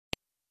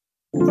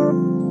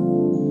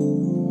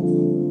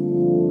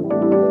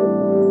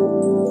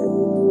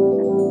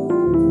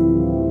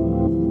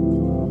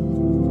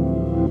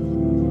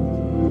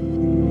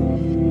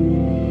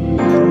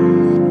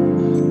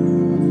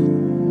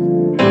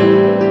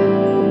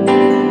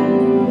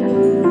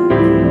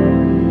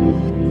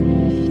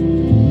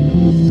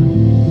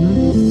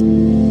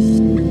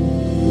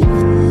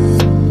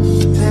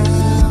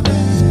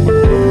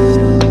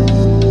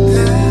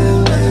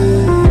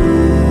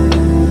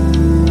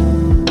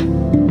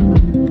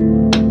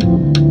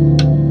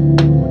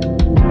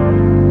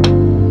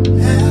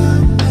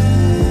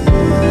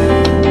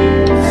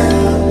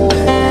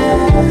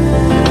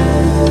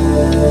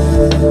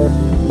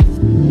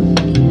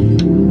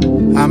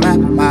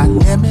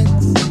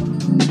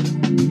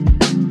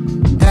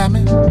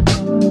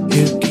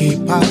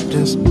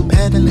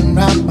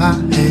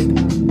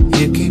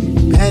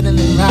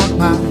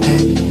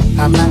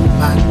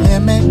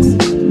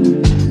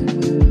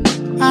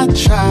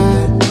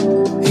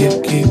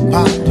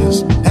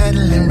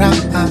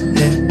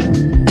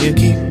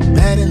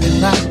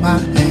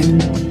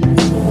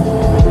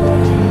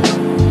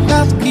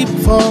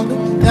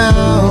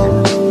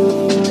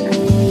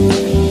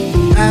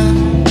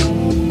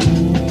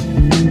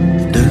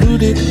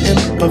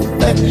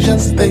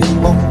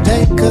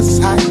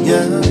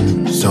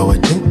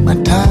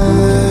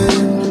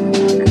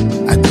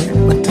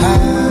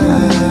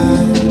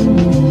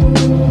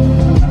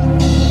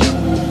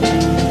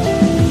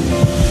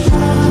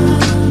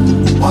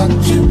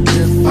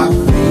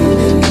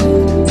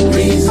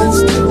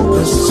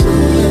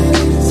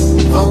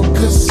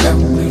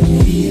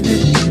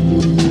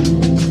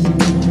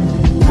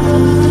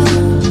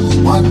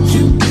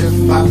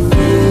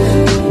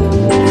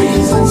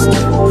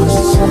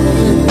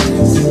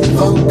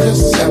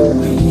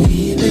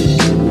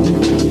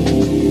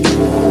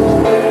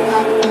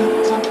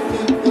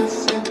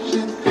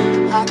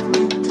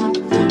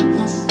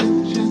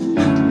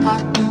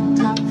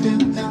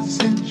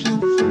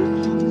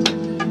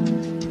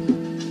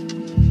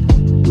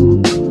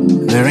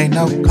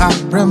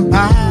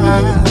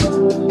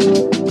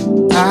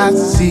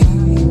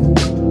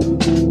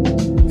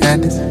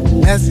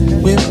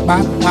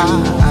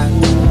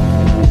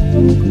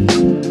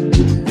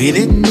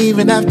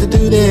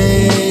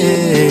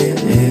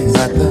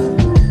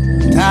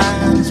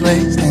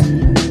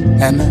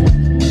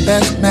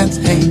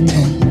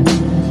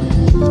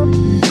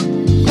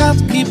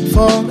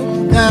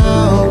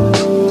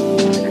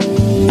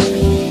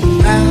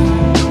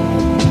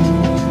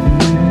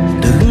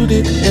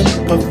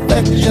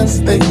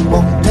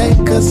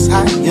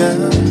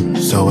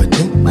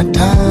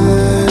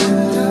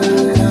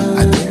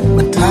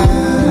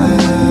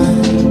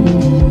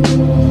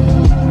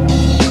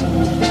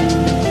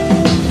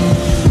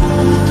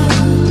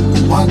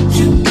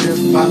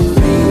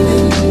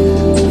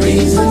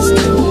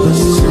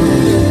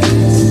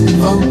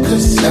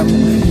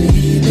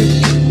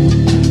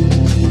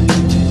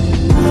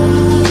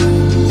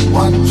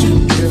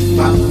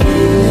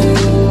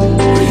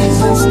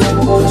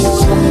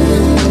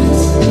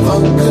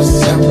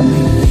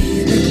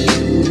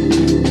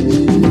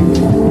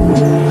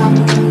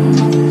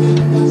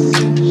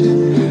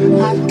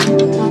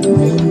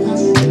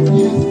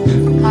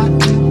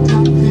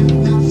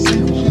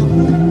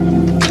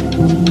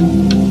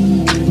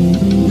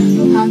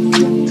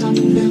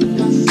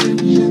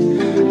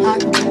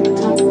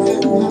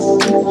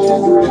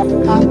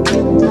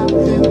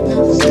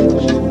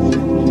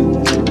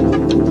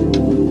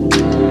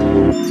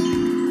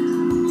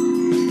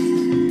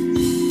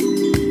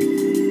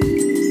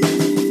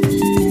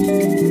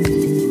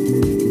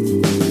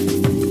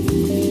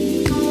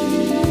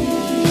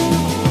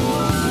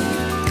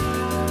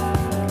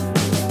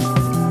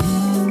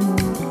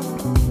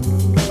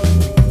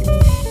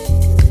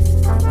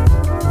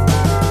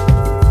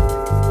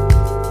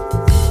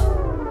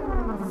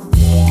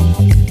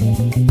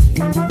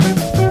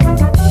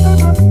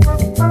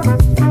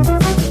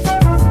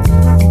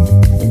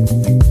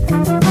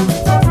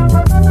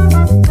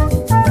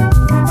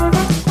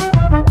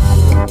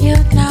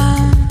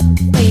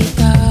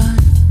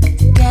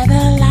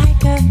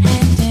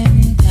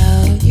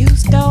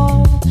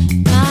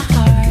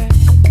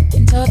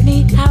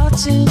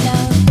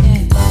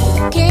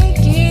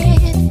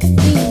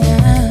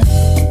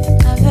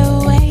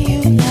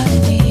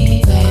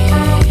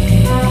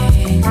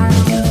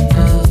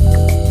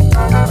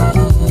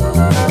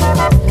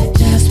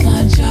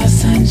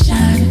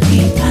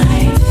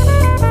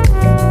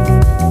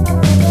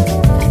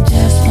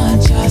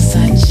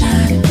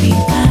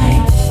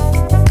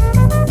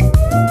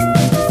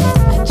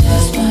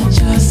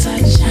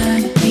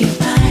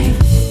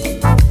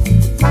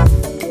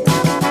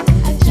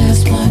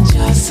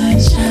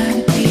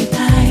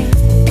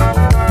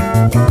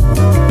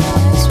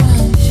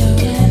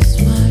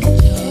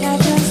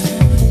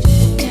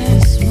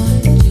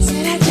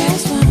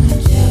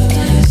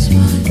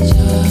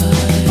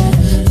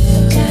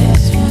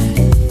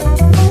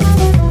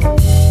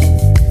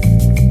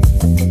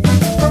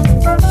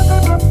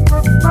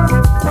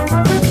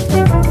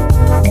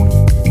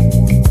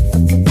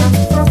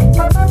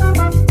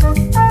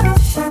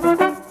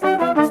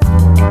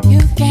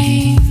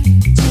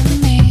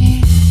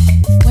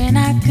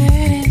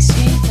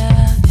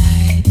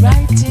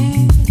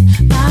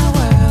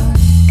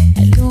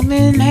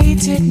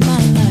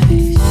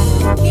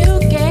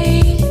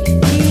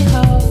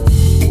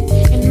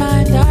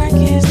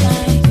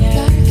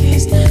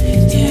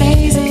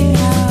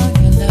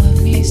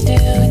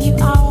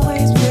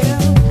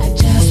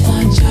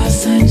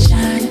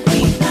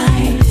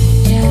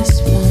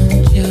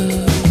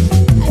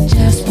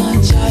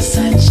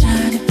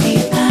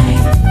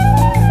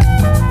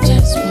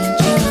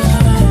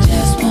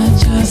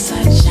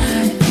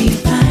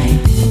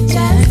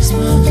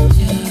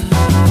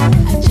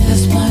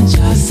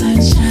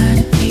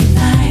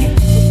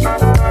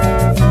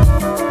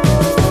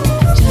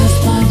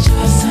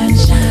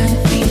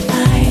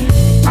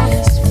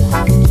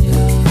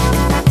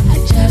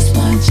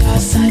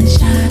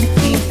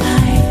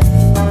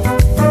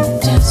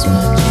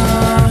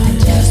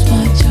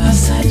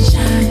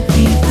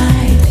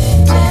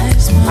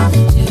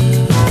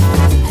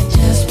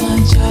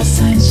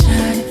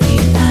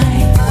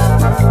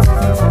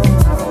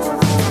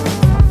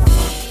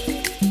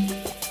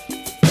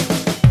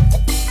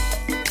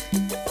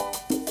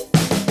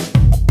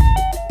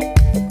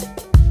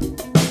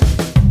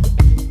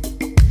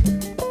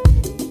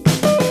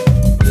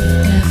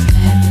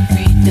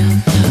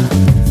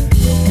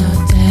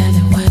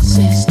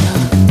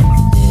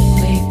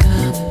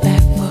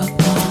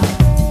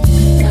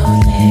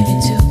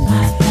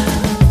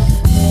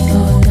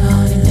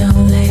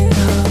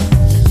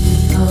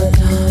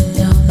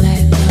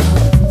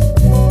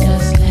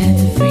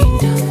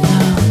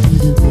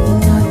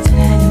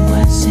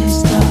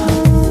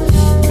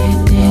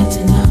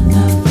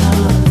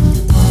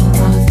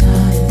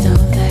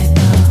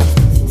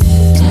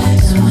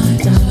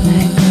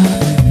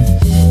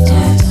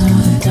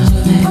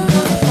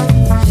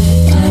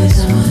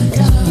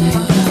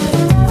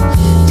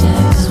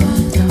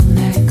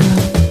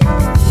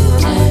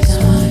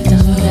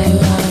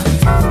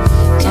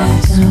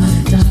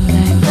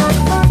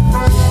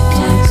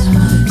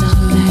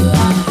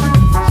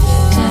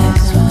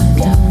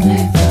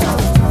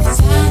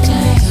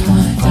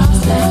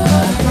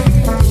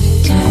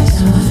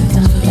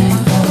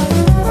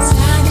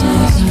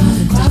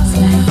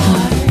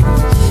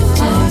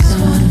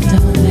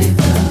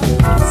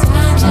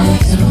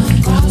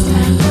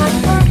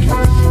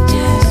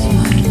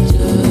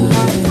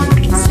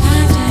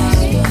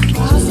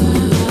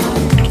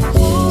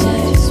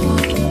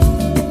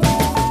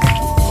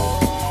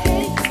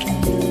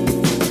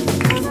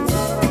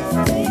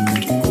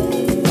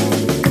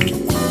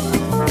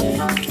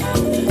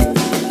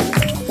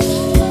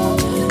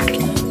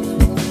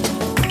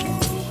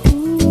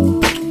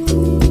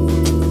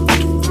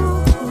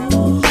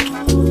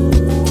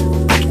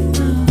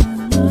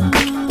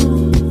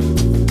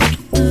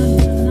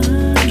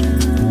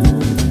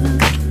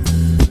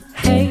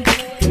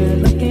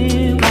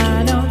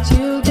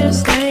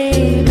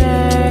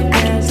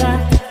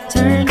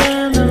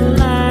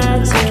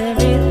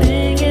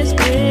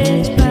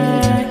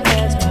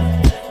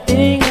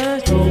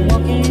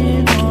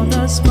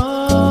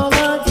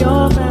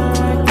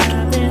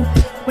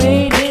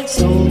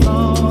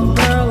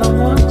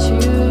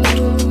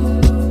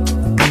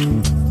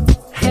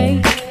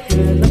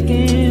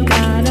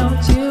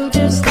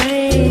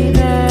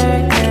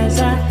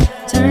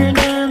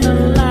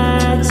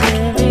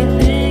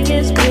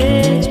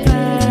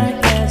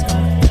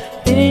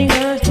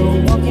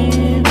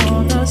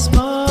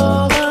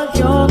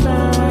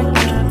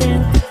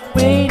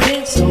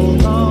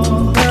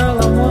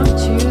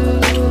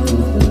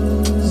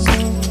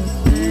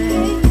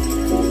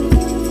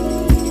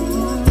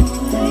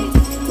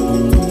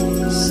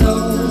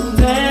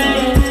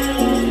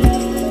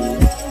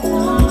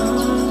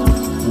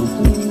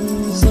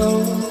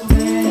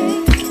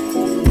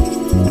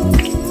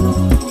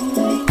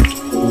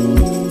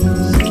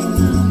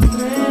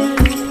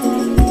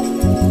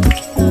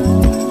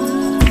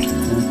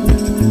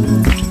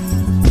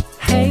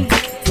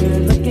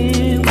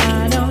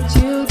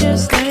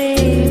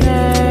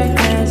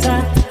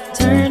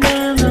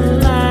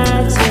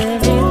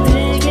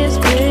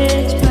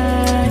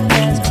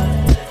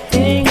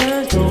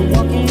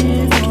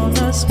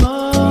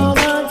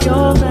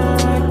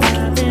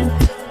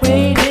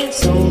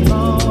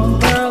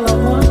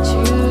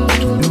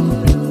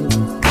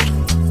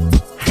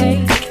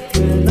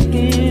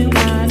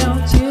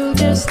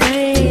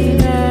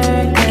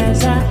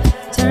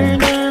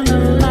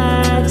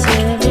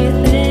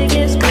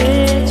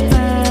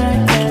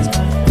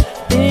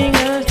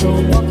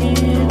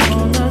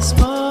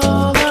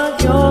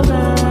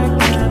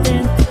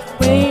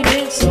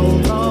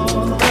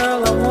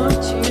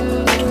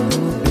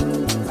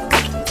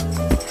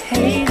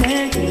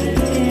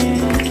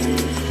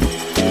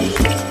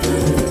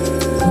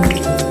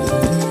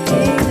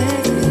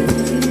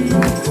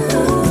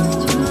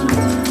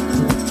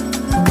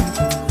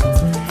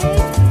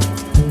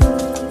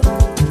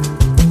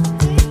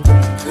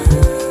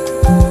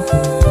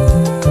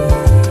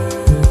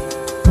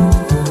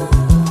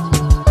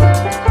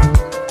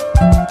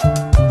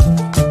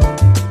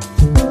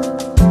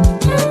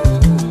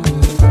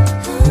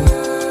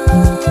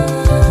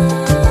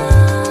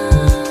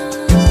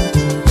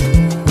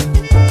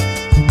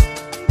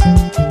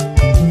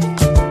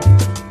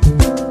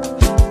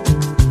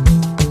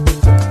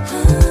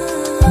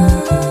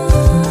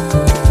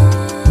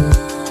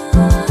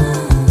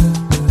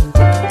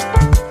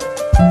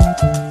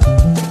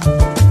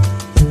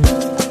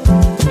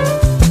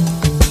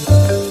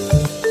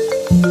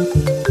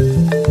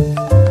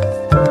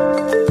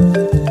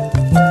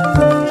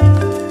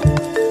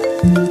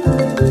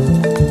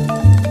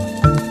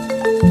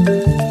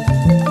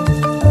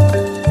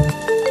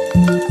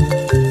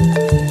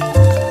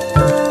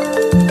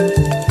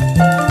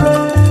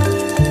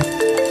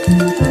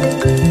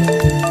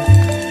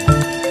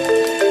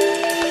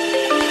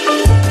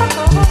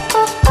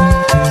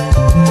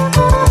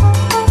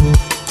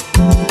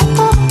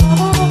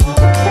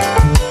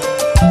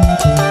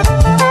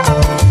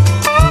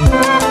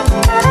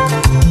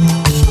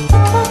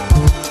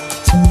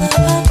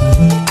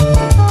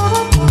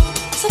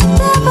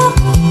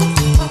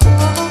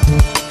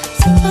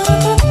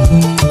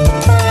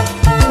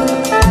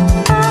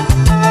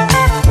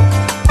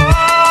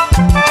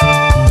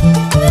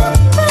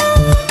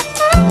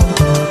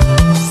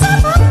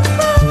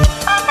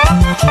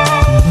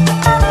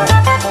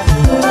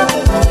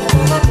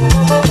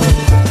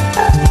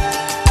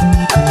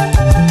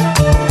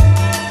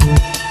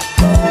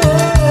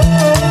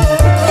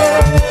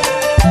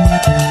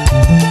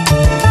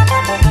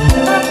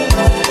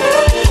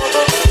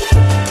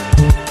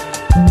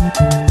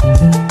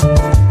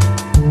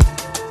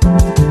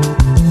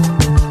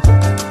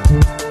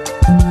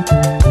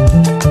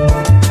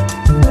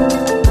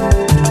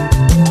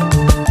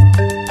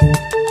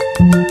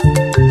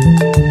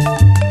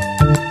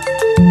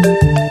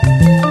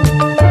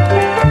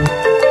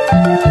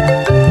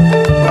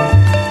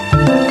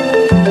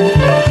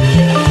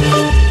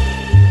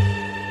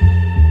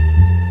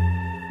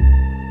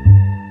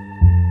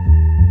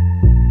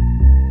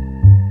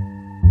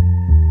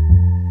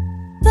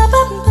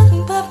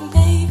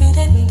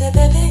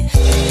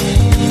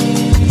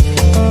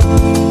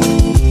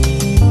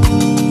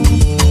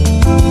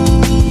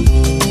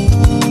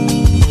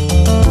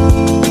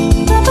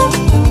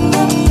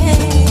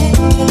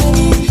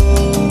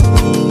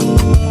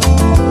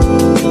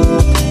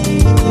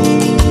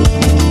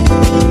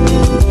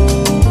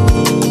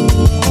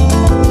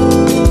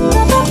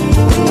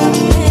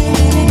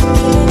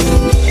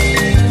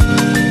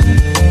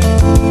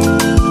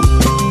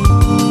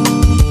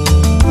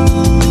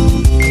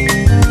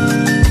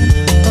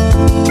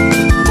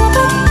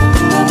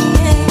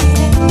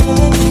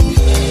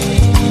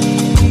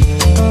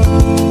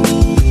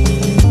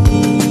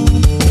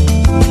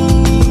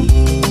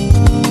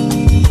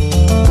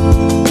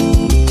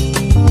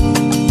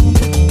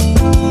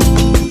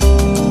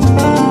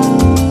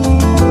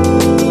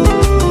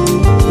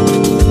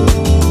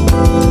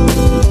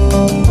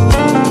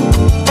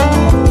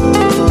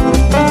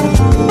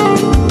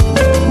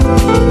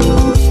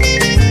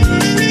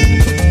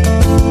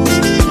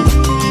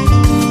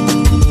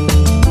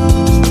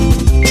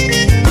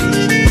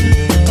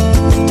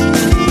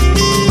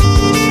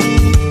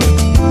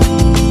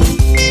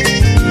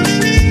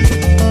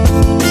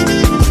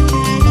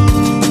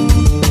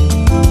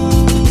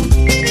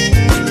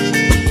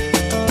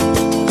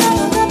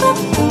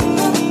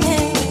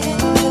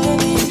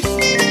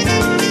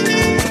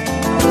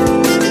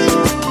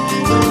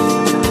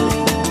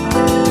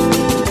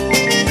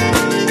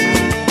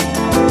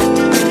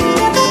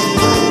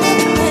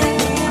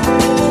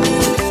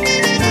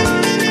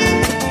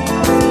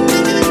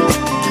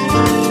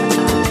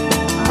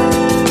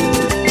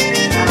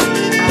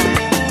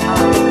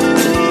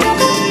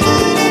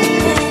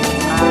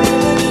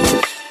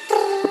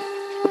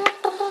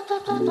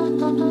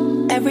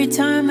Every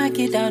time I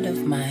get out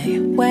of my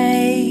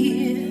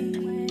way,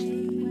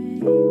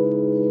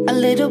 a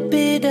little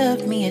bit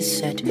of me is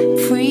set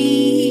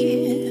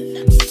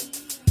free.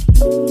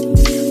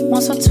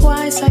 Once or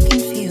twice I can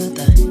feel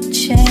the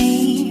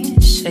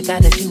change. I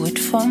gotta do it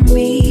for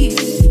me.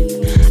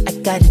 I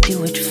gotta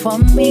do it for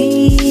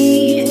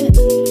me.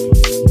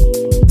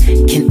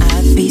 Can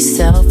I be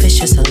selfish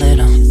just a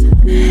little?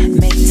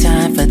 Make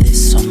time for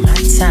this on my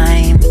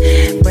time.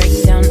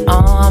 Break down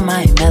all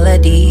my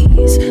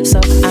melodies so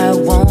I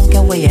won't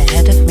get way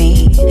ahead of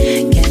me.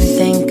 Can't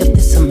think of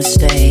this a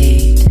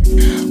mistake.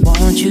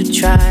 Won't you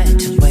try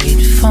to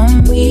wait for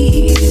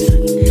me?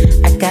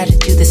 I gotta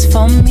do this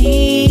for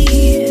me.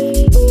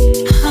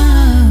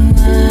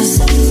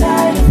 So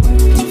tired of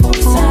working full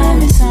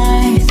time and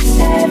time. It's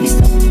heavy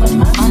stuff on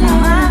my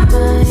mind.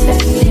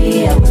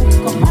 Steadily I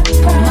work on my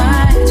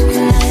pride.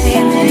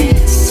 And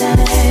it's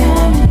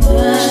time.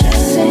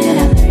 Stressing,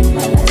 I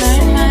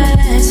learn my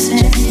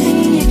lesson.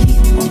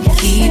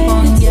 Keep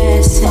on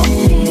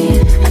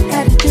guessing. I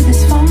gotta do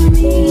this for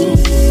me.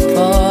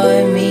 For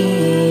me.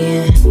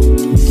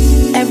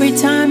 Every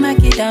time I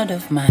get out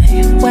of my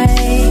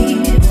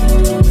way,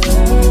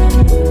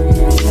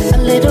 a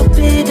little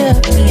bit of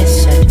me is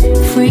set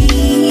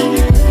free.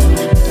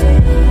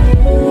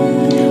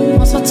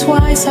 Once or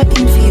twice I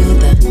can feel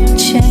the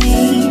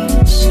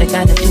change. I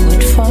gotta do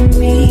it for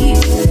me.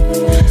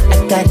 I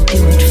gotta do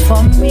it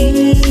for me.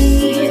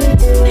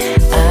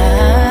 I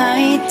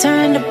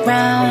turned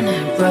around, I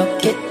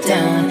broke it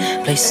down.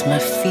 Placed my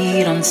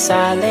feet on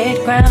solid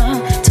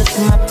ground. Took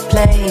my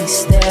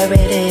place, there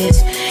it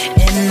is,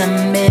 in the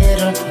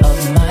middle of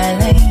my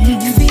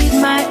lane. Feed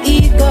my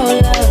ego,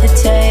 love the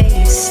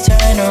taste.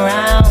 Turn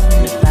around,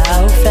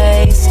 about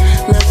face.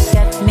 Look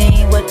at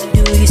me, what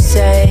do you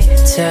say?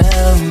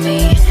 Tell me,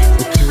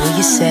 what do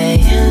you say?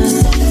 I'm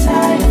so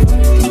tired of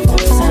working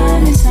full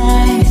time and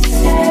time. It's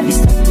heavy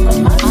stuff on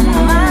my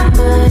mind.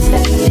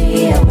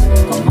 Steadily I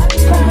work on my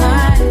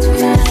pride.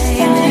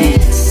 And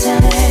it's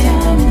time.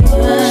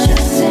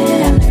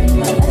 Stressing,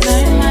 I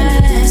learn my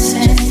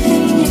lesson.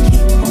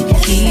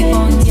 Keep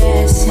on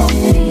guessing.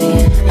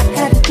 I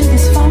gotta do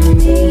this for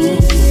me.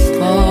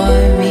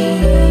 For me.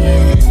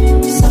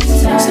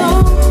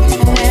 Sometimes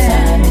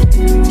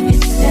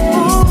it's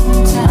heavy,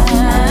 sometimes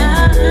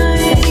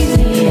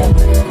steadily I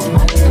work on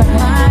my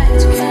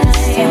pride.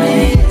 And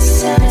it's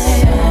time.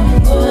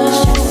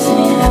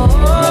 Stressing, I learn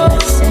my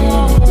lesson.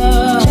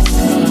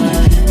 Just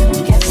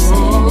me,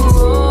 guessing.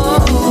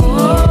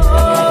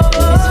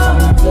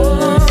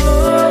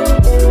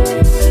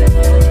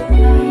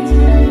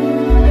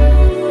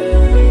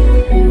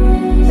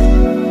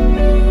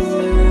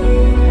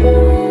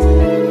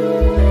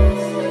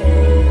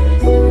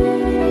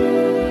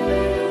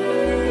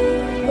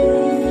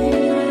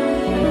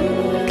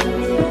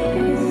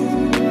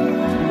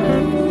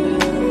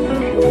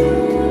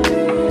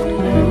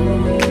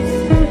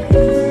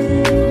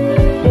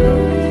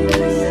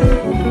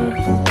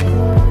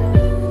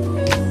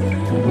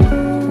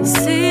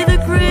 See the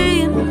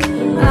green.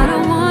 I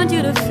don't want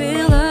you to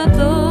fill up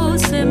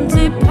those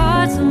empty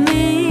parts of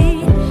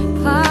me,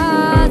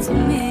 parts of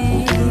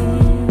me.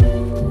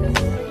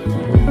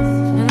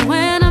 And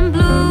when I'm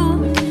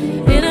blue,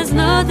 it has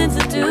nothing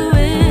to do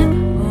with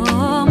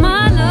all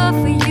my love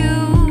for you,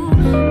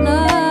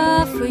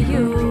 love for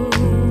you.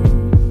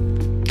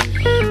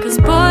 'Cause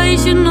boy, you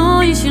should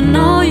know, you should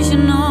know, you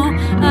should know,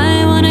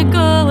 I wanna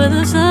go where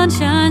the sun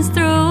shines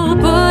through.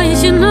 Boy, you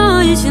should know,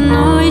 you should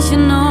know, you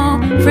should know,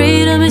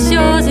 freedom is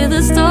yours, hear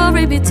the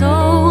story be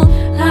told.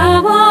 I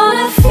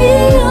wanna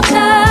feel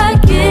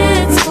like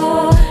it's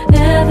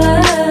forever.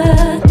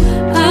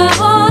 I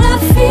wanna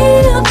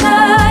feel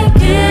like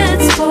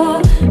it's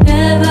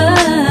forever.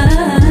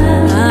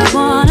 I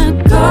wanna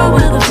go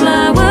where the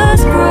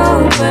flowers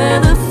grow, where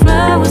the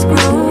flowers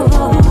grow.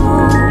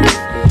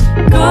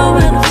 Go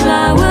where the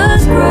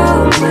flowers grow,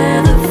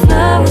 where the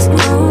flowers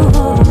grow.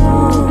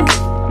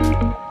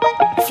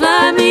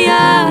 Fly me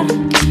out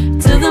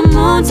to the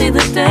moon, see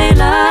the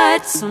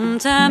daylight.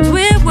 Sometimes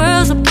we're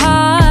worlds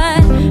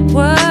apart.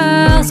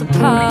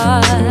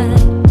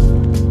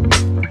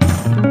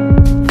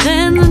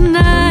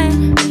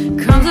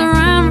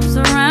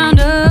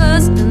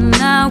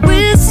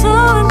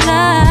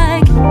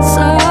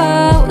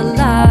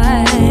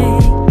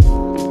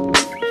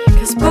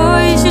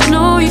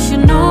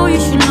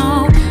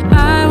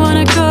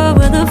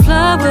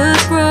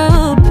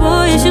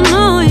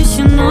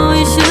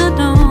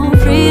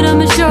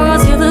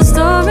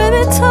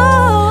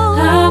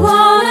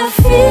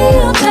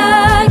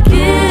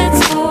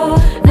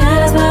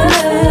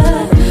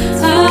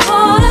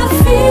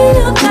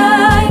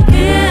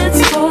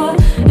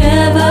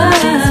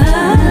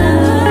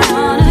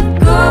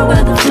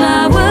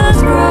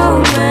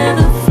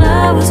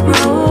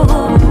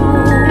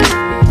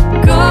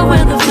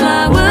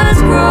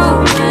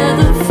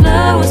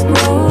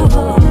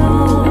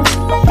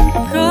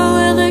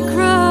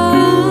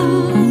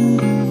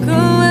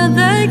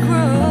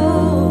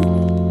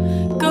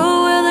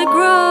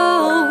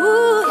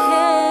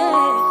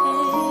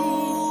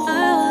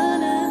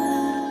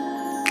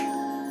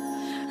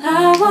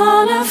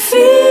 wanna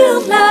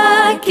feel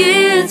like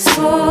it's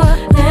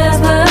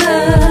forever.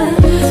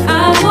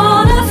 I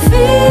wanna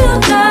feel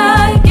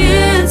like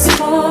it's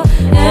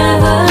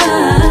forever.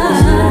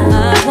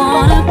 I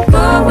wanna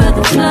go where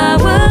the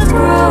flowers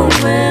grow,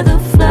 where the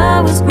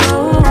flowers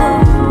grow.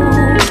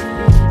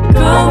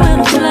 Go where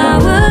the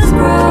flowers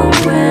grow,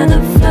 where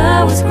the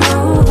flowers grow.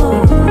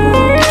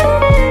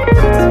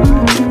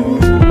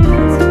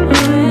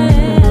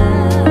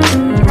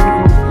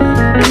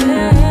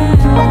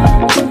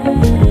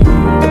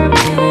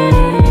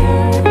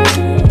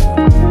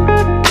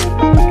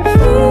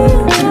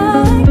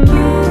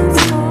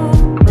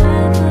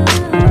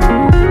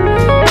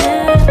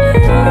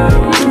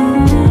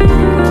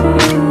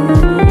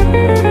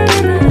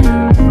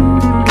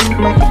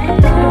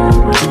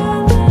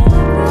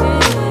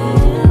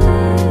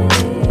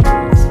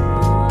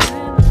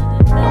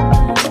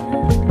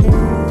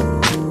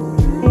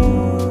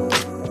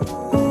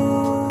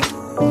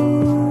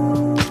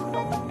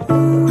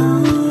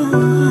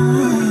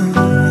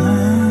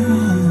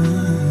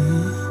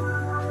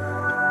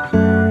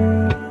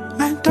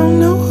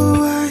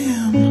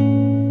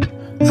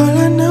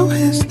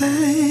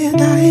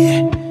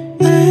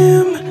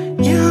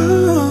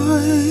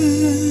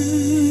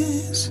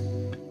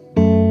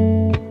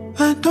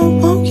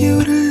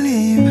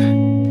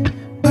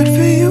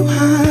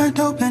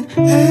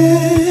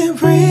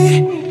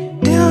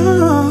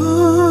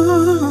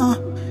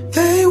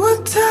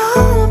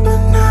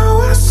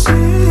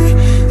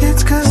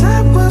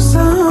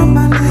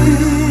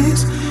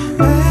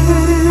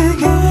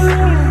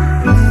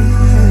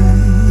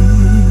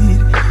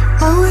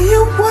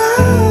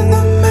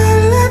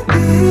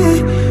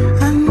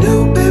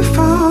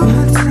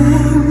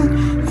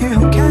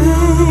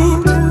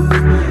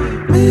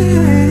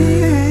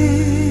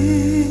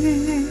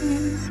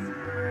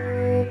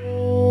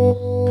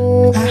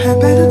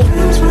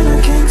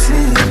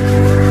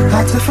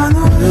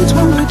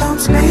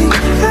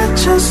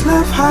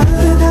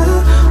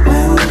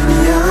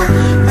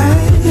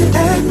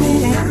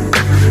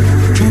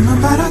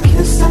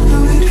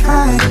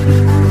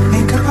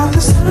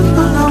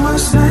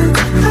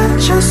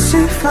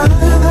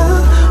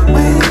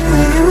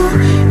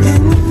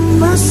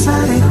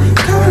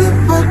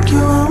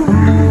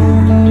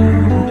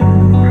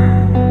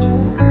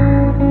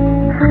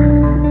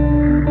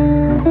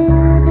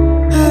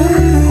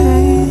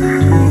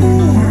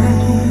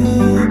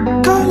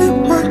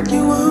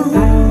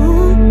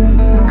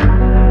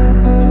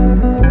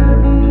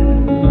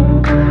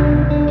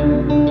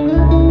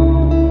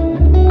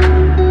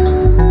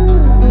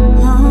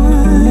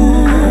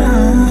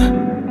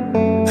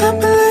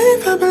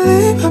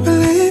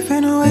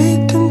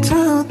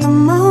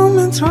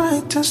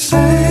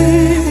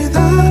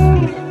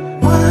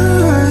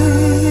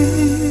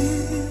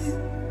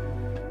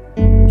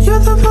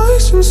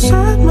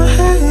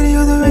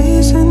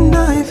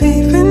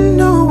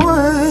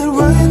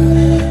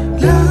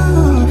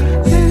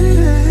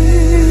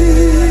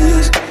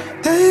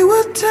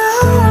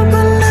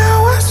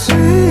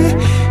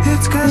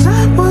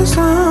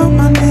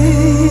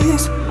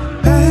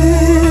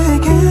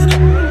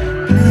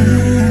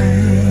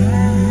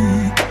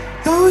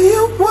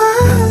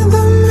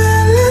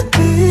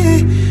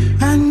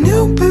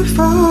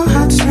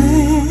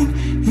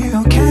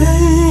 You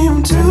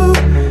came to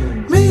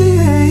me.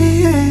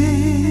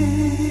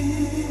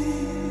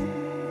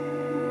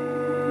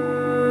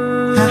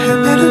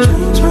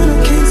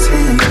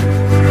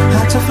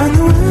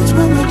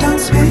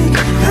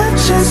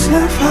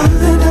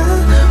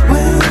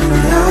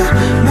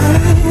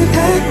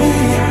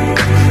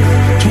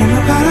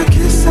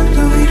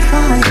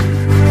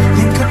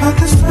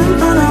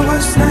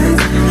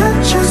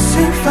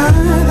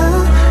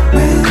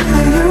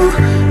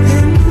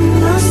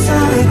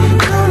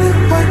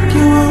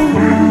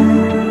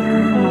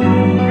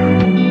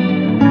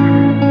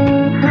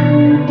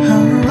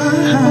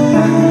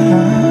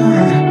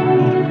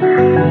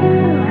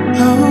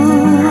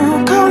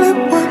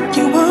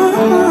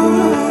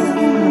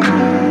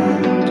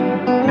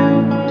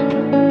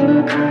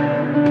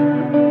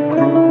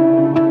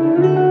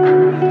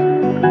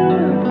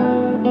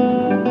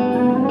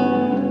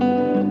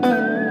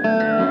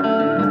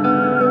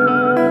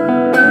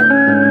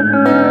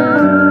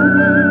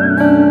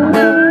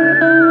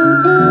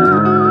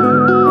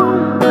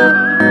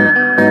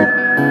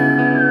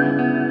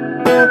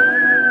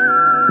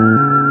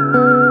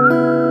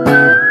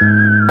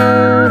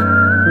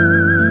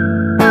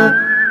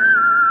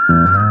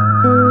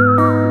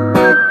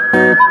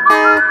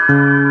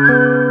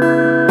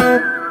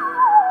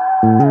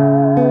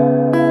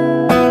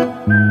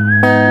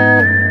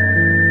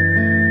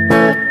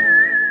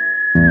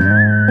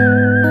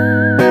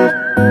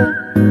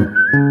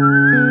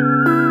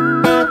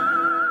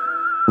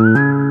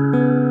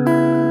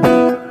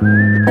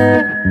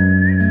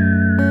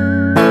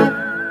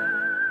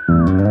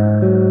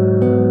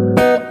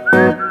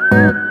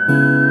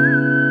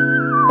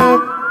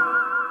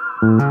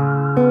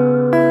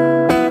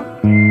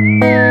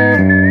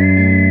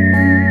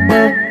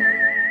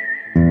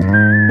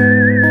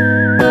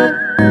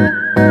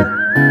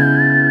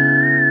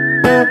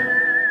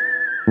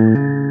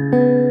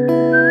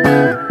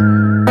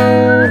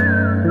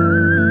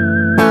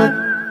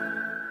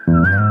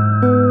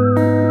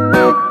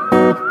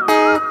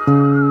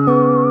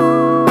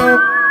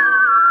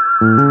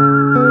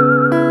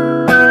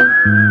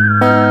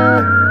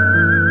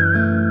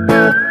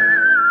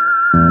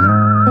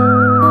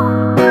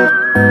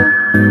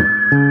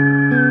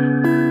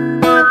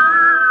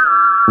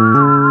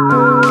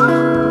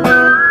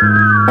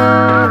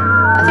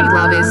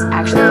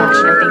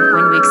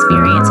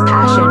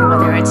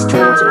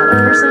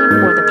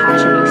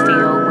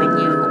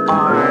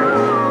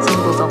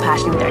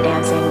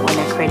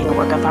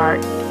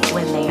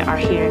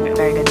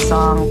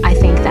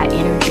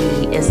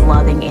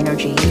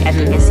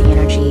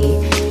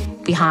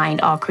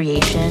 All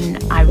creation.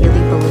 I really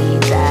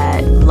believe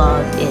that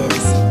love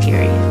is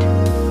period,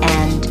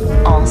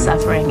 and all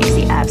suffering is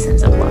the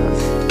absence of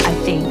love. I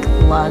think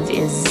love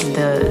is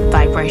the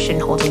vibration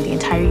holding the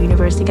entire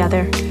universe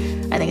together.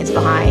 I think it's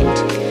behind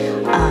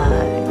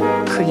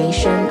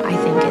creation. I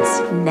think it's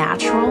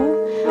natural.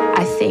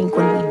 I think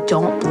when we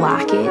don't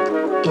block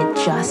it, it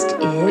just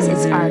is.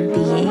 It's our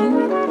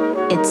being.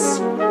 It's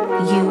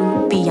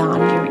you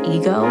beyond your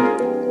ego.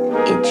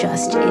 It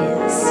just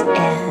is,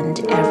 and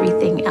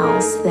everything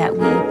else that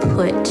we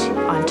put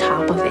on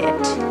top of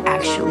it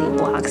actually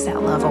blocks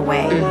that love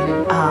away.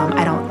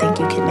 I don't think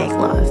you can make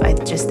love. I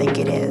just think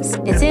it is.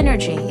 It's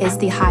energy. It's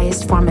the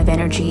highest form of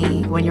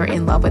energy when you're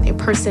in love with a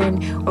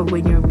person, or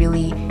when you're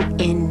really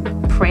in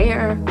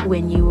prayer,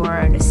 when you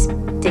are in a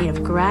state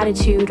of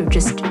gratitude, or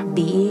just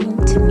being.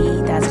 To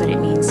me, that's what it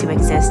means to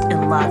exist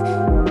in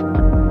love.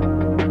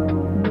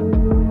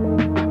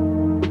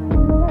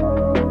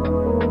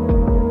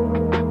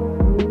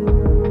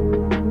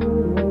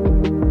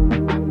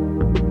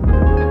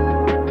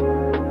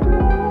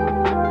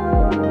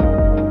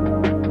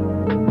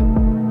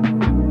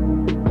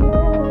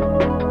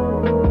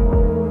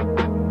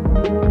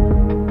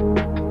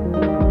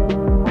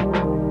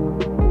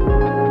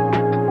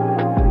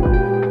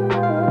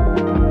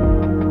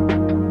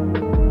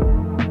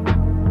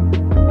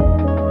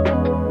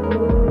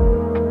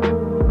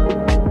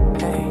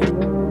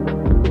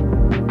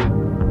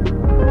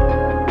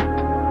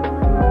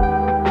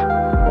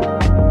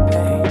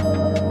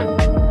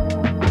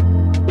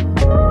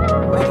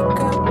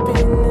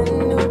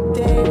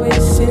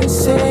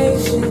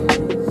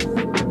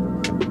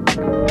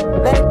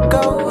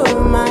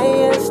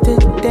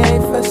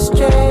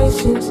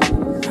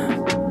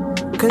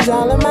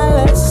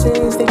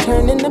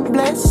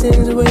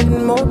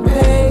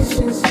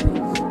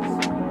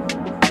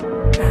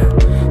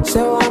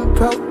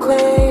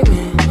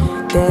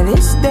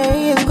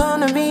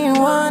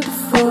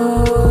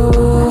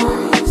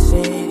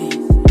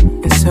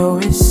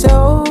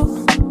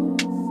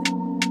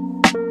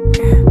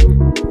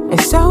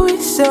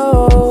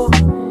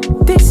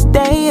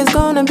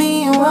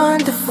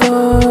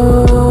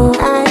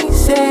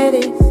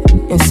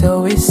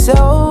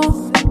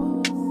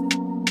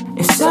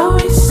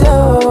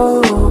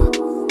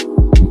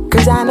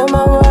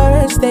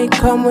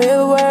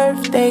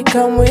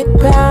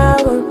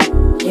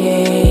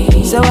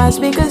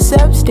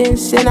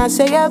 And I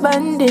say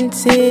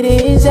abundance, it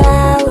is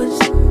ours,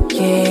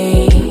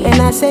 yeah.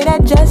 And I say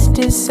that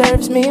justice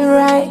serves me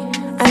right.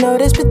 I know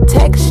there's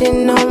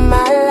protection on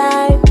my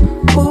life.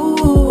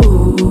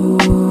 Ooh,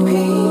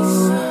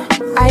 peace,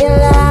 I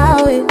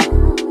allow it.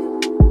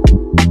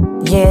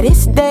 Yeah,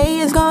 this day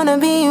is gonna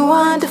be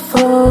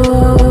wonderful.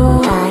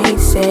 I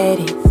said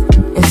it,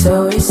 and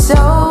so it's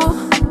so.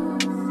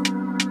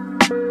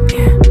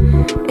 Yeah,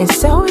 and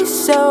so it's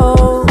so.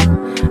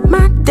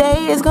 My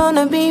day is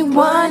gonna be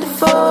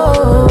wonderful.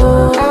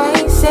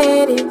 I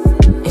said it,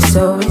 and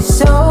so it's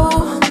so,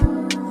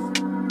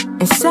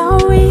 and so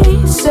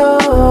it's so.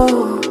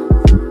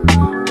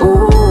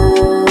 Ooh,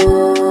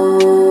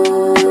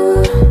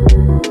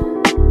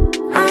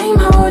 I'm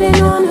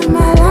holding on to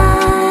my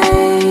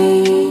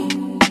life.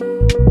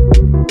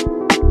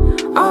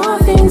 All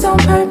things on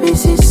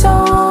purpose, it's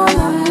all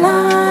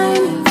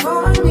aligned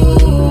for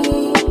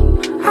me.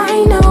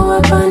 I know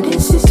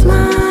abundance is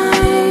mine.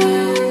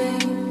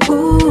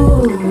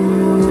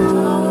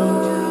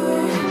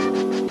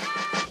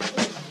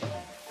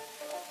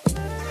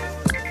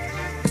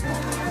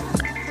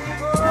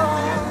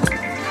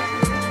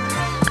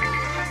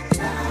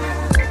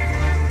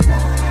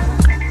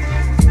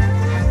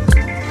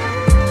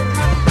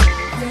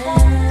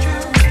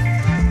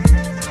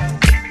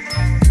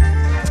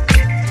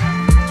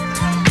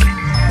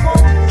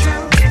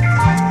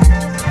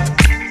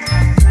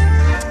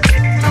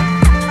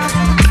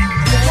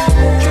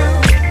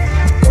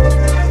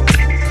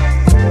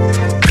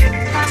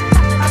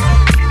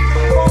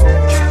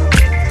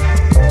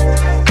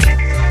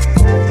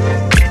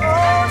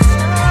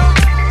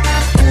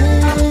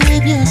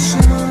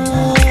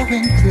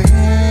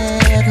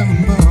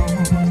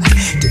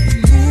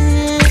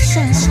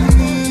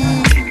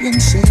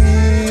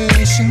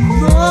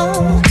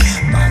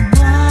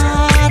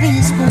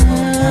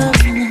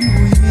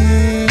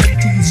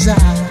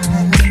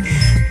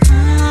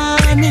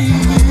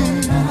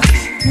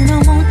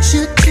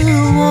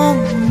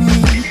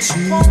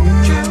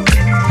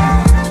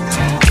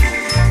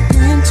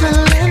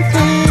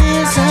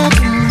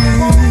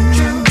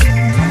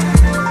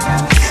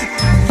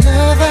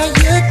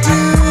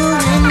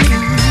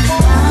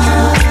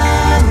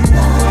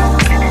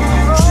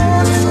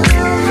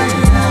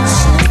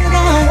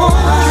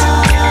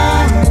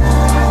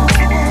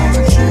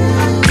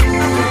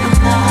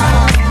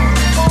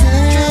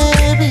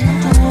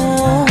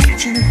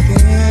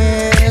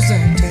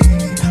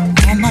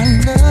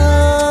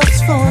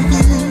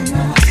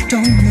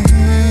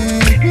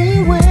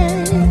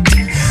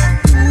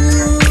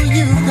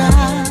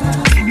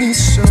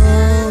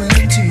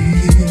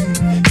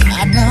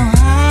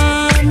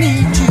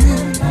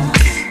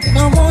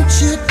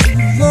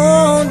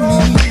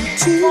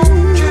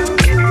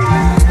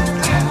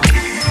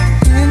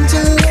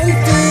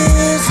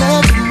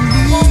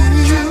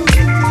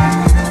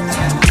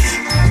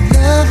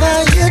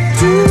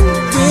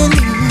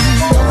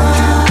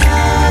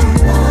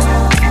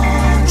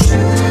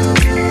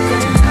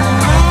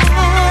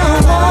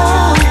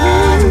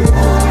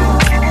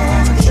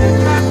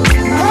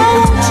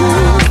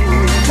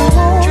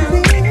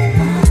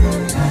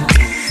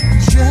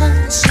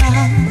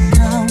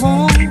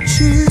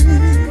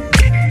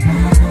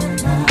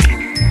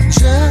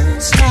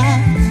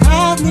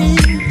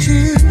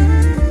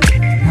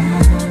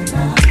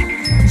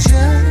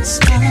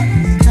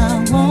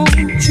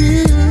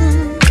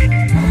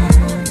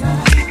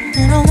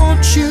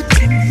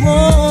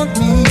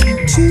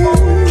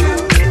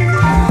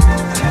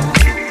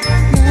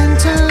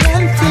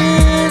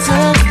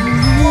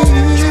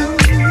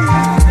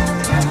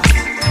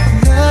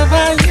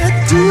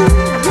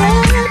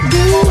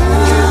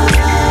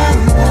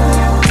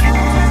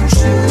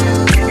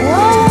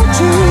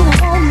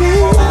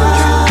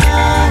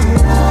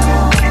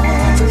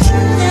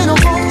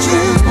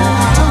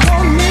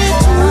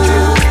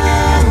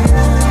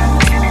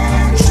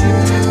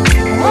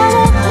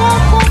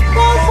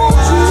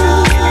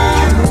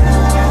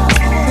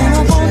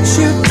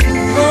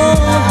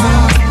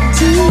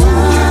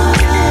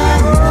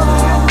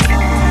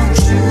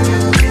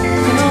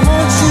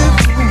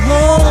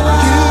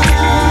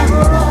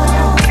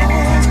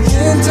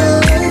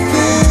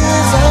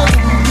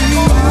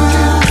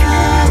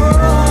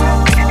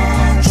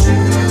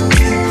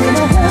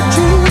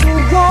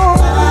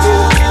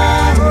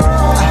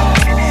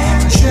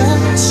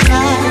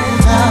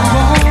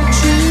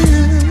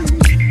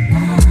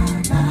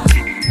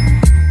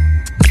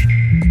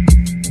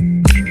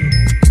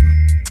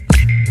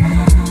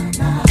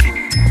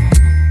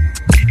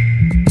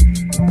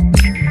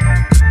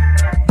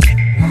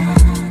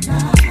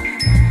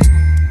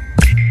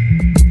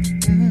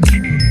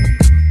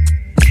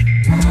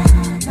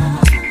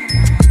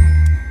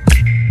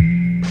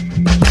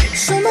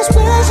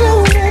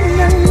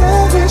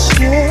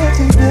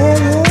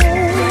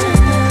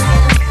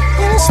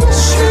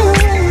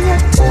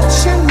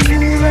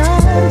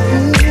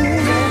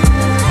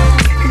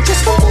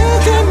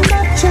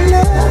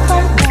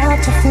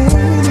 to feel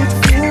it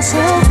feels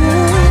so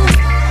good.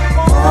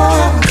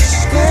 Oh,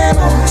 stand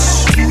on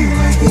you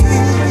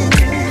here.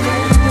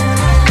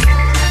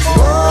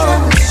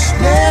 Oh,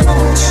 stand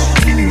on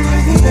you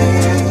here.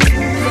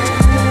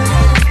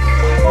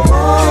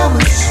 Oh,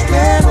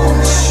 stand on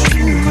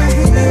you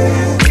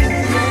here.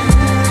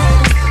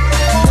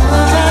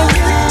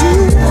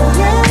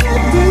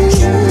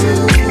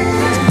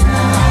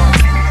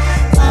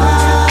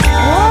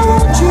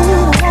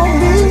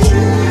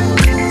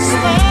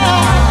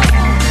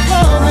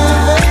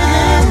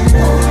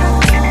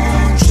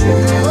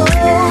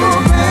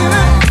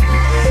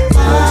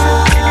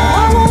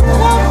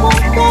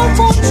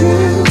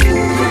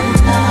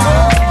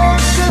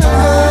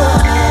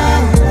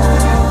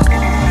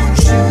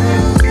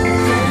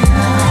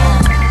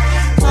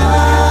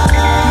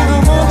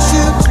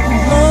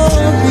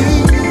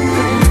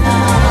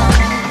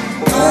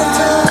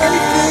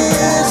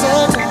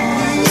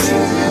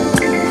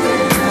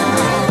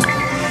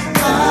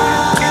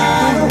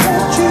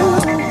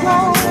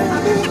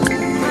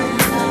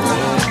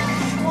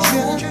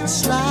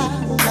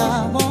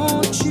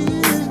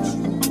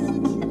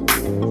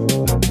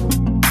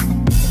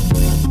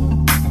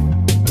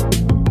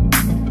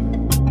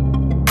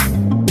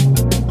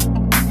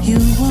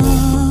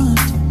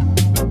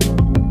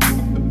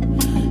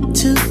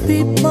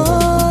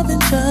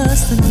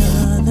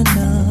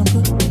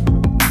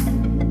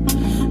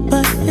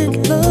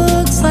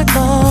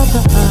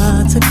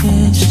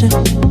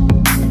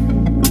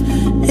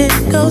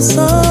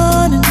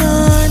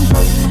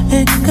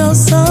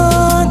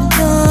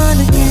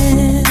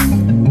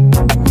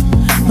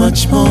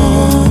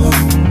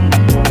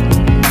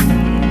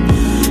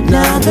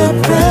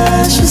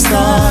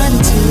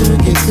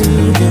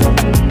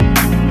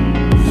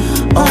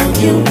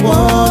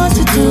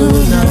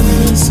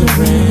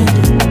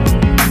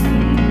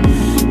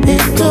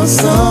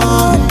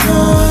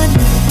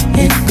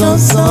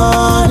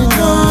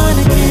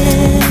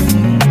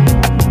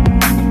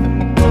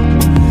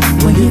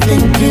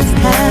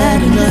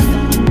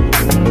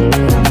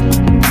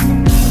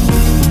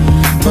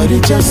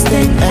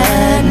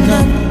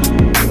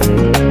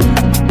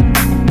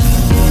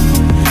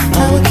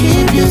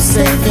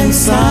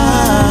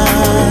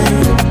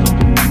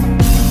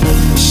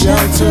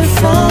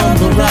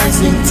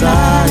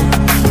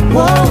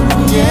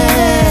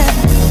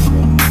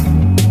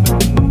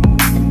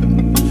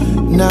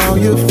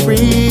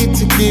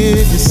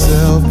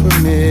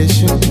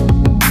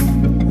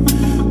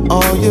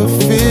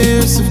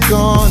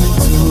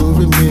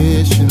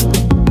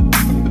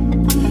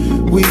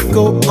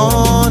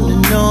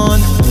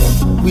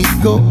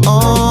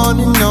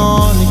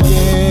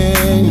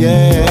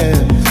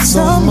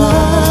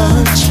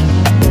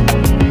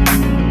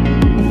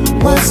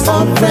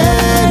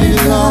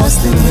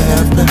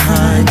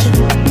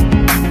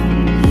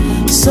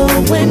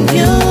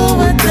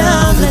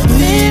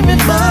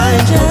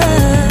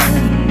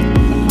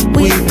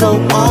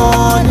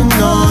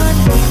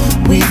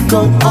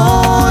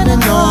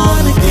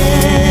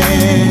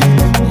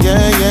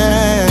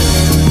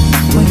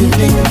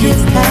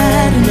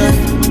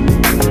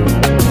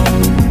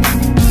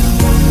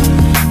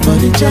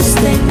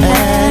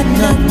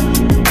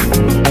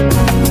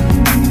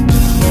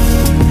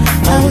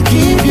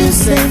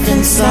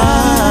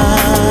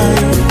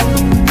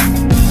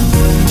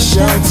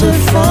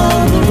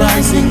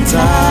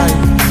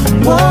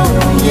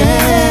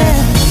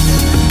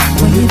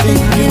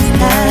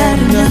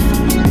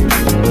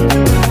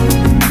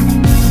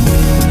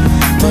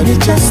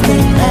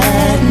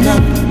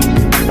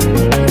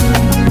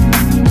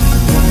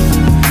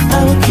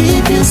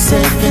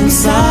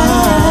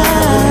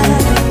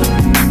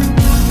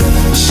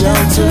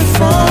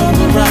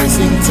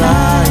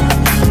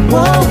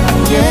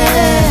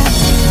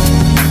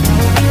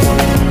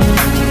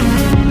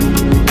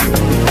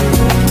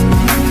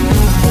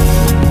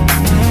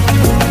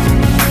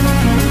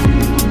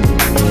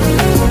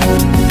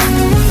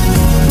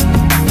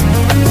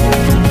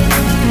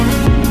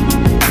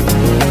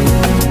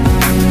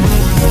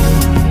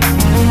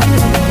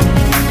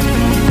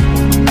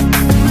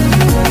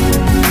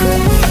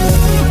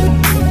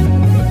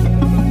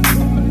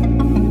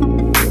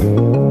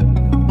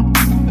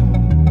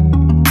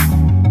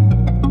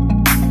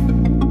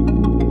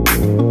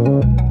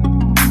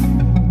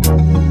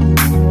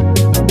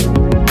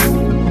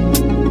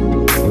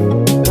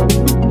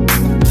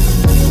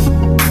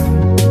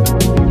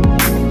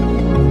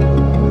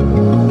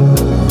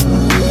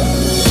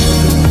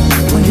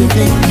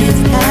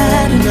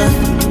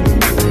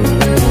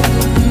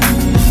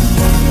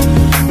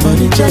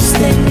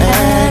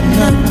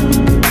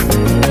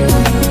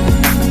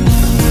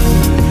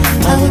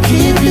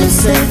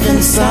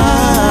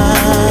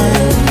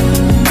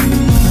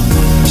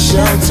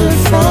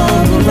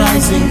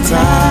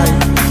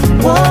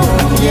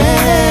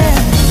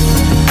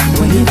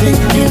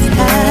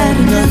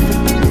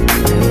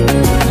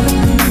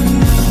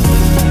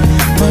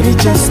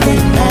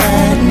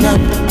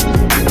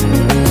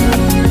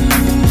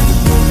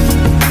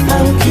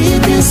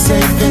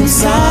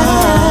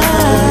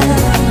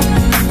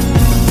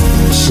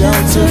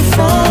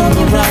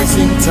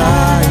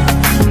 time.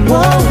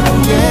 Whoa,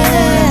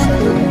 yeah.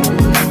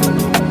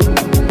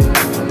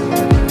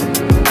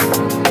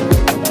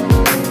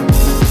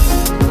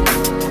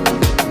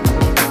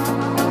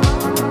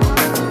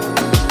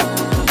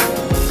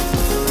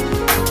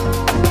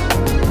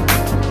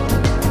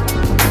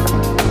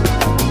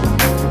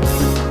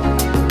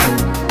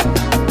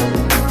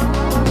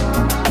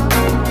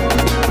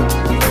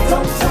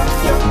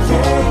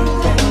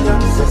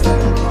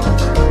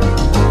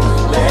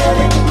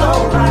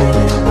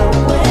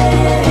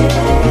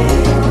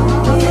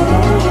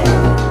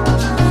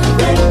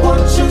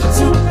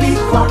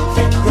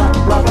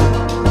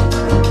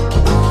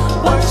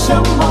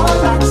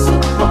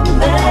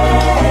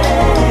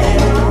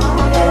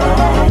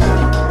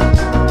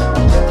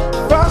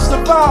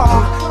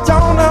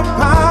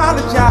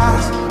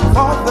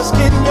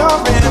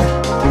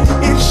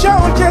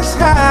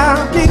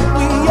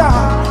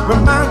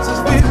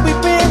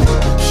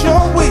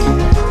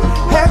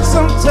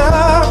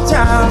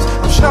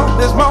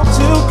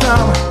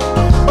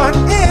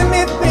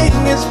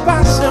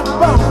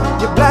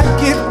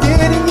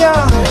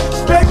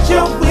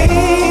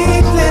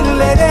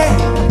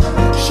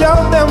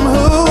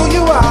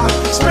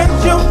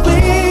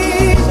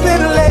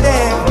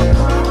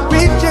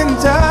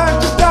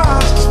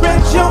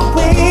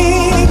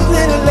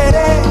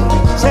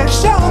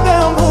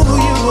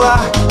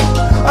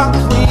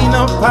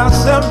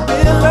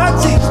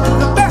 Possibilities,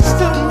 the best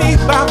of me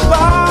by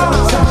far.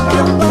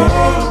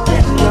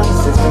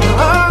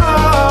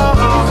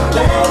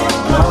 Let it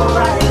go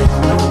right in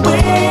the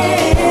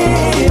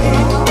wind.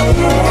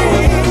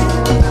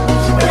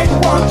 They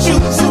want you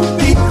to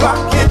be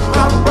clocking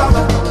my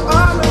brother,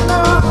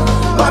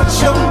 but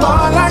you're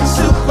more like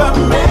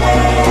Superman.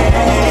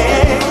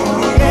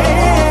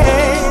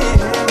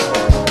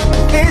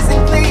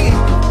 Physically,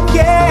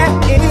 yeah,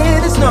 it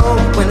is known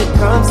when it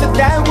comes to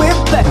that we're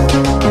blessed.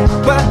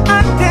 But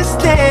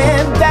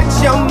understand that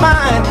your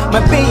mind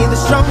might be the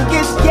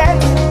strongest yet.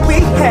 We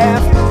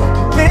have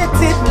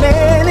invented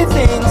many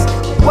things.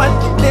 What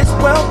would this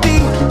world be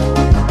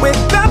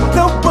without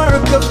the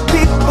work of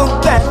people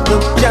that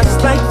look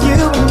just like you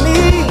and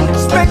me?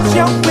 Spread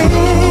your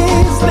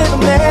wings,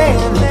 little man.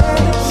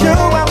 Show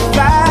how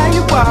fly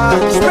you are.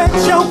 Spread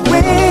your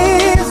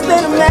wings,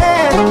 little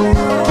man.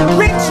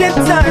 Reach and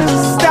touch the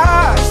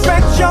stars.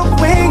 Spread your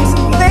wings,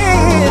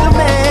 little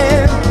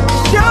man.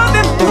 Show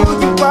them who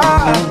you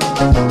are.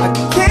 A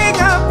king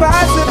of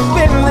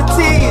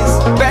possibilities.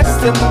 Best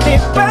of me,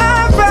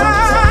 Baba.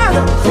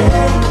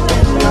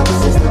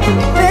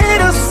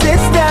 Little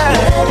sister,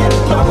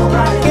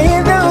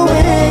 in the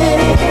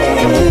wind.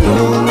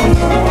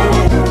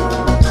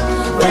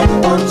 They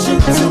want you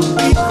to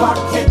be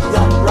quiet,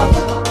 young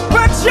brother.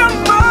 But you're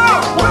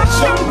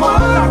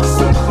more like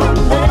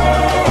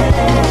Superman.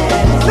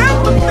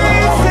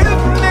 Superman,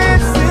 Superman,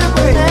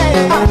 Superman.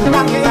 Na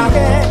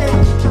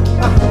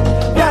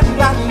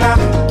na na.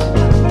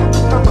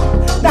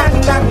 Na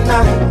na na.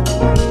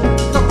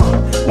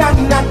 Na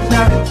na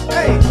na.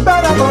 Hey,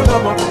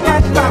 ba-da-ba-da-ba. Na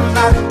na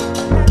na.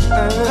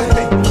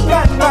 Hey, na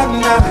na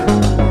na.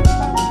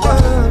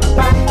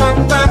 Na na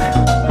na.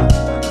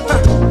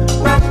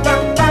 Na na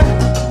na.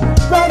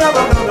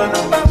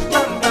 Ba-da-ba-da-ba.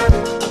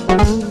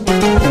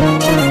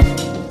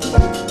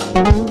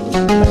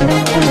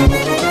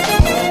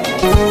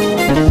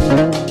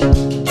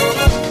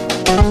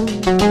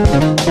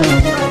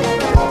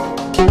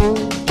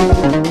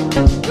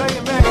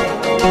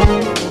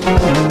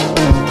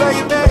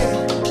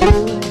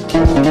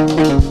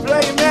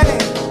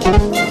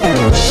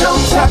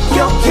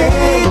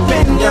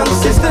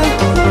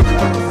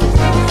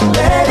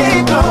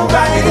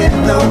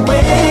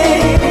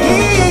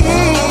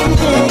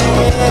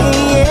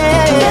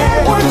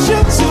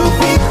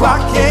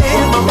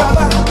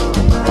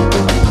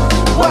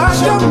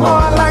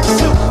 More like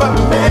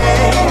Superman.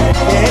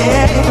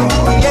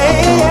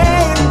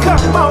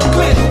 Come on,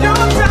 quit.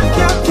 Don't tuck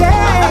your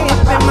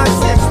cape in my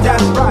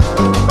sister's rock.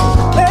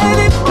 Let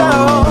it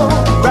blow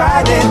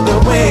right in the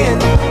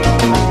wind.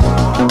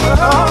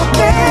 Oh,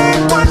 they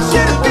want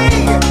you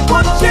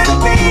to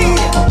be,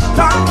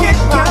 talking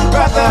my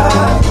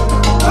brother.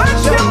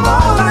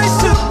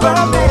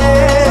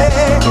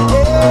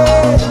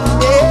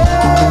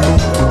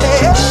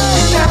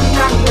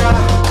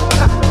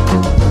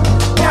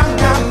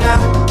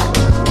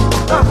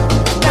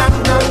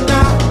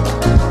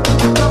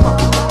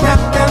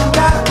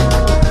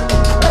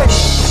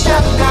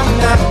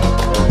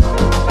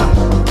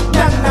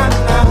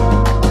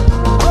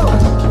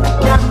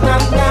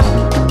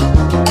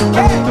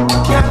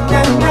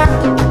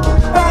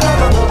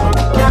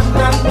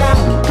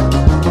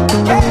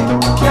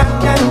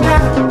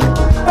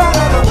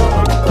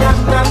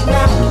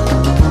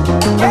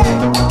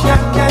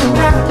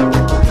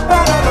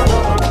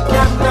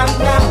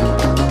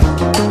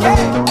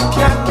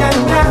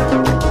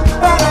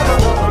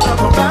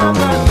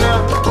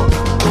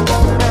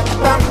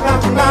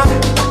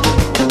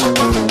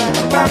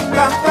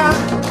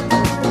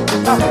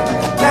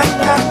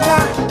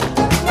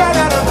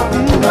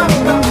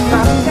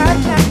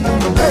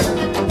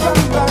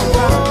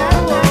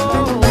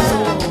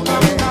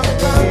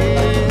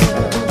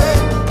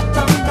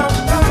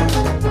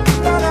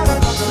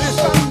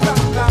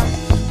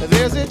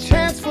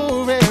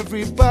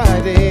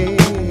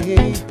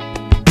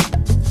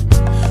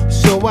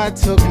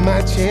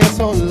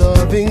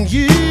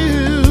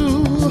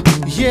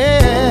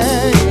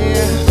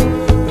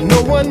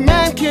 one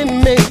man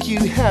can make you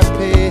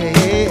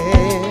happy.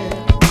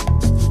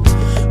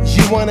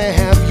 You wanna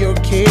have your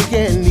cake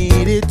and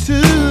eat it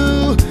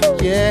too.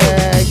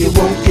 Yeah, you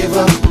won't give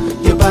up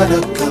your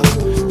buttercup.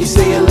 You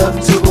say you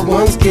love to, but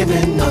one's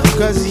giving up,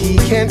 'cause he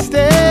can't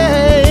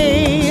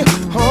stay.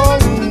 Oh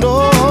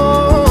no,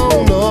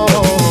 no.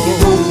 You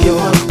won't give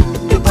up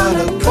your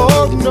buttercup.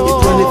 Oh no.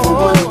 You're 24,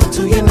 1,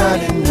 2, you're not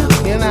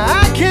enough. And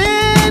I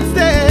can't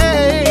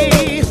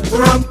stay.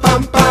 Rum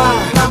pam pa,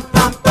 rum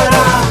pam pa.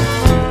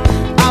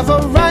 I've a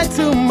right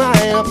to my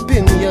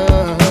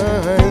opinion.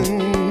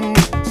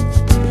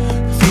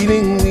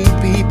 Feeling we'd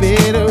be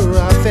better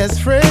off as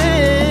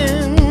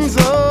friends.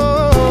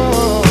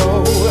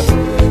 Oh,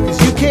 'cause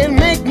you can't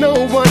make no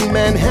one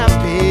man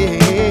happy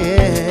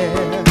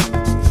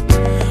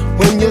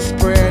when you're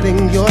spreading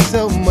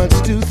yourself much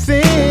too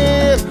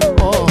thin.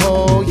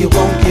 Oh, you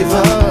won't give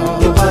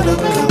up your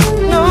buttercup.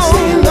 No, you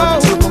say you love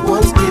to, but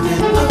one's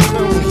giving up.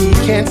 No, he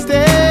can't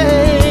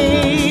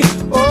stay.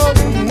 Oh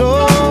no,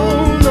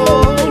 no,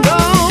 no,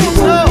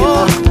 no.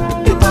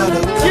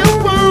 You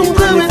won't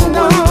give it,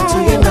 no.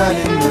 You're not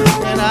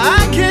enough. And I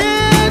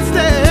can't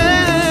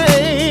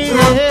stay.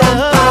 Oh, yeah.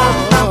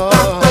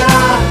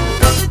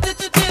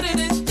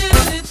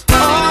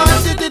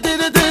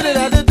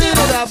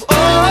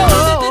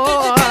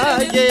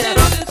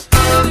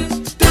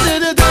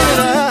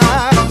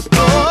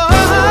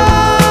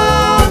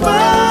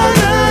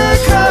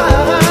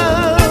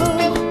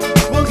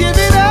 We'll give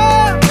it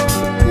up.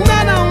 No,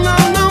 no, no,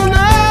 no, no,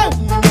 no.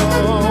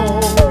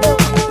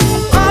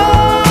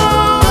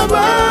 Oh,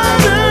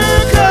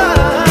 buttercup.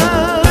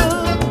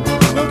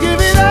 We'll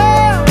give it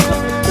up.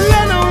 No,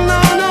 no, no,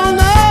 no,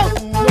 no,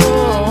 no.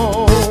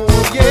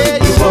 Yeah,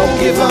 you won't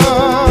give up.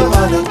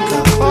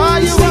 Oh,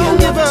 you won't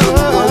give up.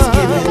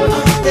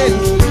 And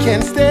he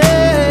can't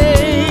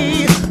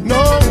stay.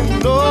 No,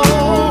 no,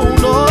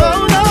 no,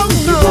 no,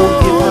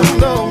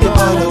 no, no,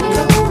 no.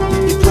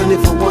 You're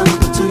 24, 1,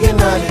 2, you're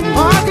not enough.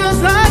 Oh,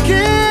 'cause I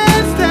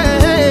can't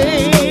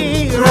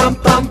stay. Rum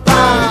pam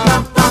pam,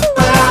 rum pam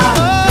pam.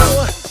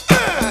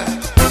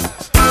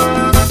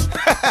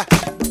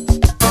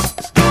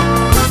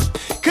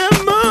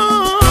 Come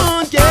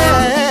on,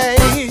 yeah.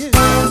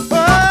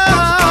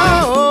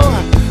 Oh,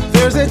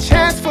 there's a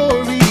chance for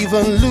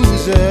even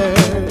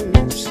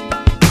losers,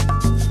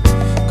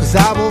 'cause I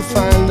will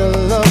find a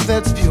love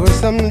that's pure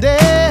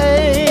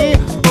someday.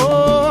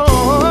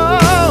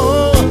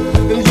 Oh,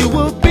 and you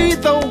will be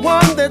the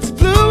one that's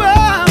blue,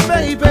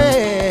 baby,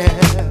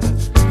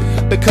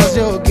 because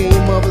your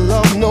game of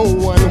love no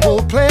one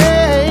will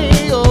play.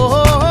 Oh,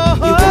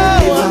 you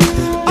won't give up.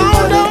 Oh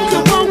no,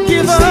 you won't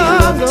give up.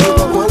 No.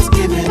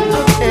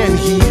 And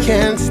he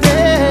can't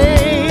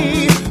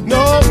stay.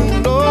 No,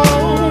 no,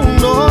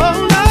 no,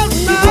 no,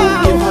 no.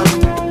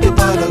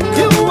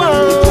 You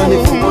won't.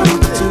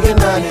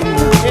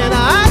 And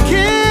I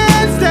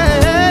can't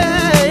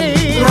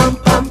stay. Oh,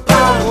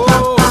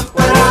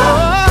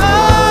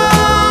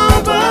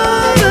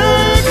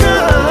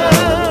 buttercup.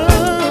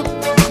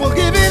 We'll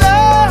give it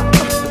up.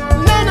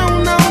 No, no,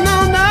 no, no,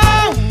 no,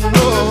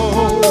 no.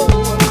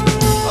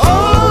 Oh,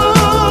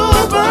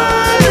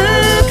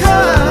 buttercup.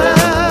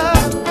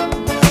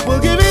 We'll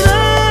give it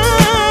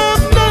up.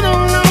 No, no,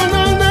 no,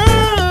 no, no.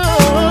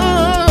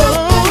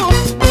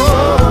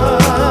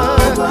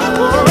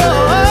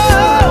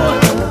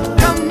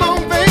 Come on,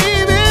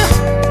 baby.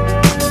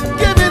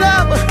 Give it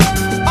up.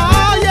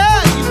 Oh, yeah,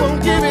 you won't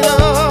give it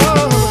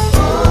up.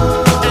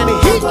 And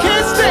he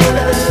can't stay.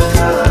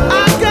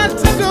 I got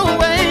to go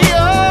away.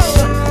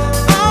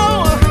 Oh,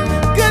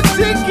 got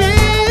to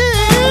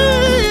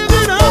give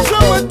it up. So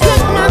I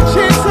took my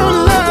chance on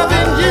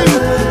loving you.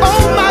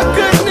 Oh, my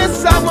goodness,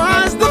 I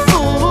was the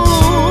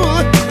fool.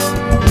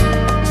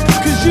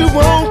 'Cause you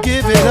won't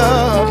give it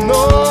up,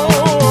 no.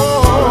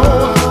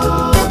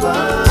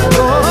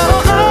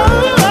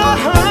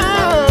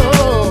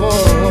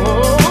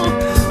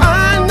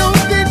 I know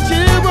that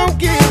you won't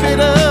give it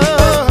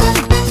up.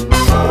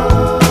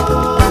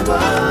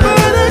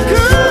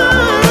 Buttercup,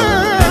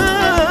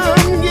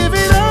 give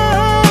it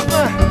up.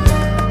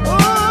 Oh,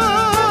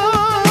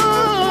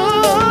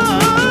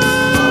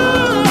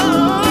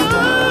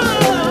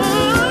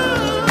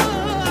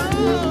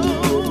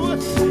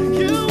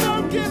 you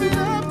won't give it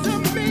up to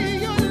me,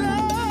 your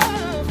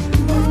love.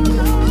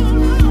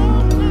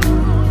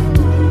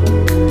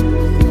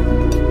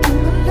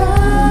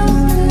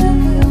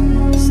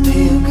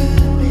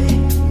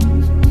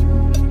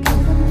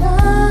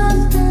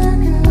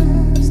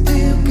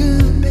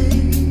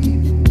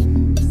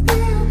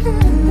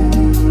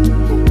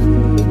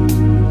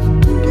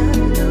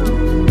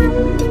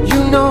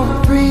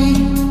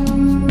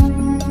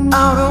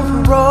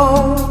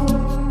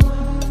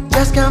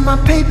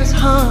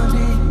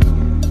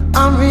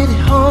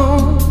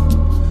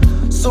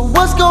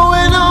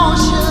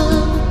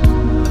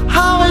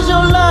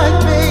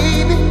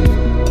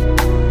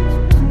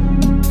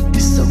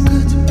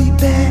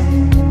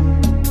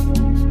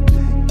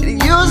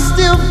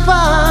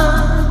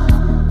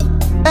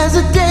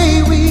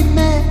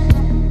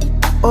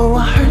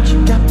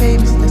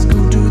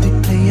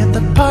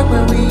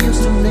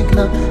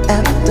 together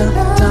after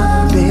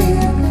dark,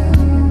 baby.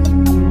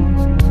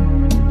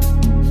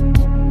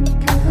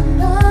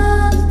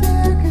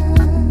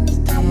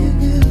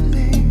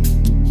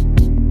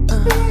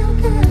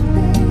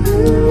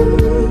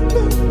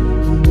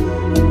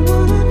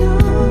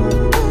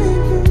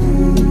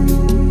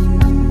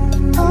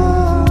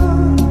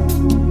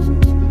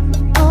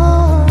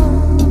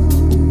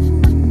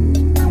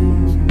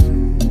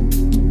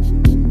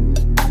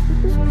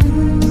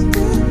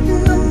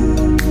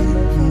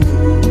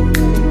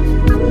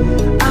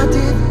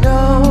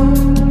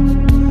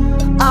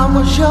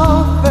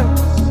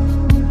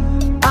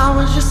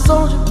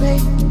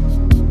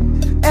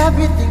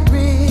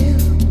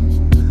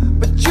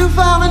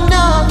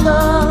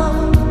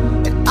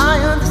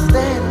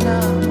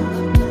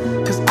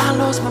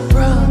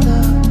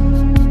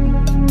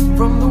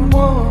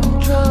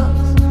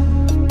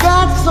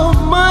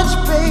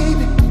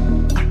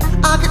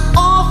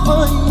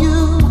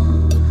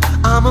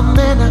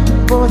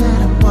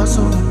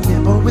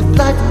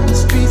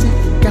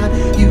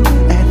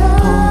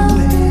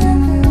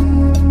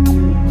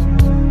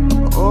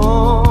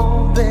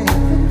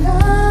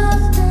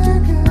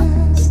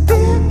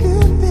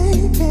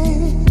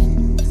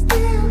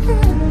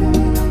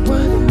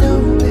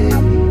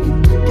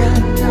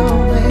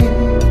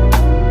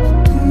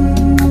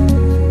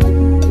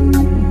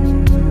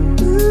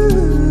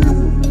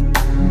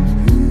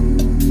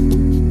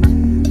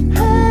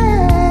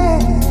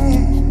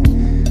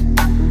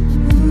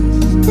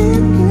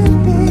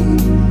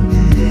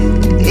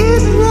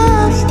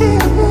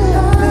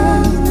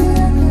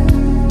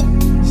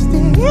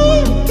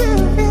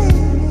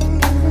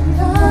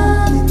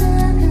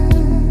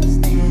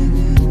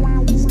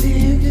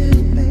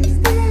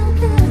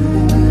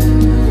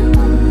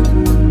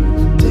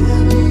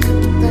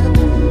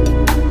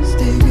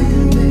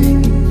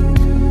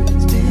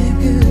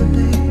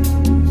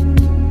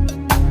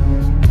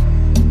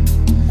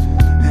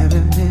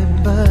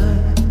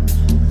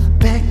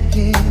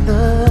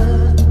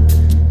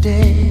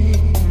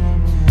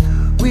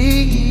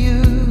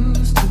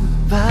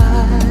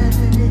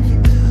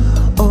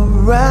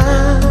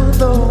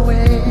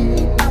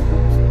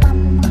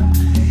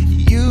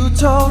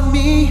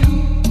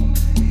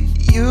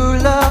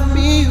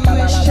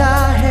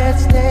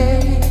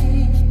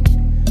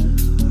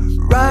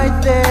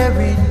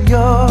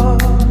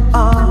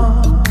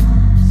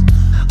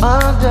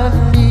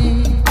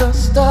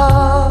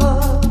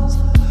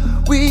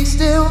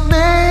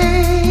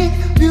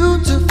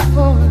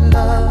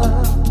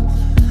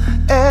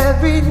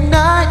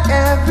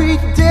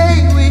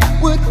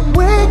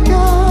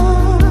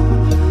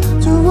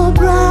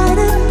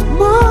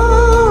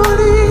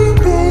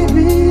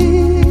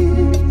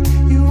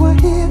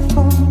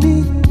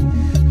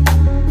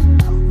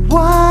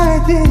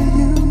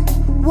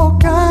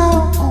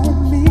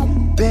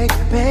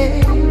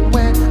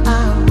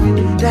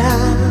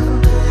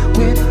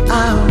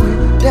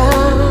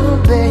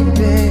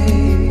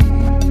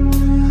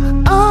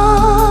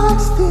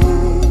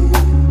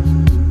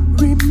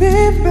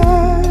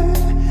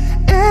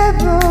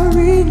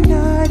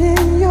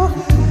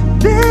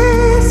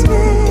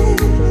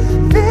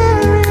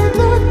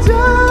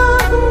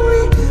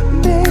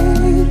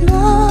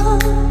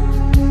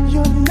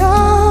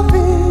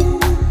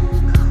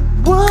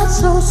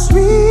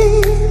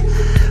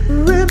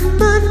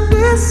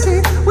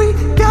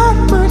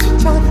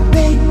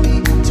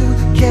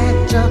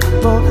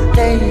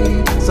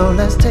 So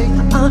let's take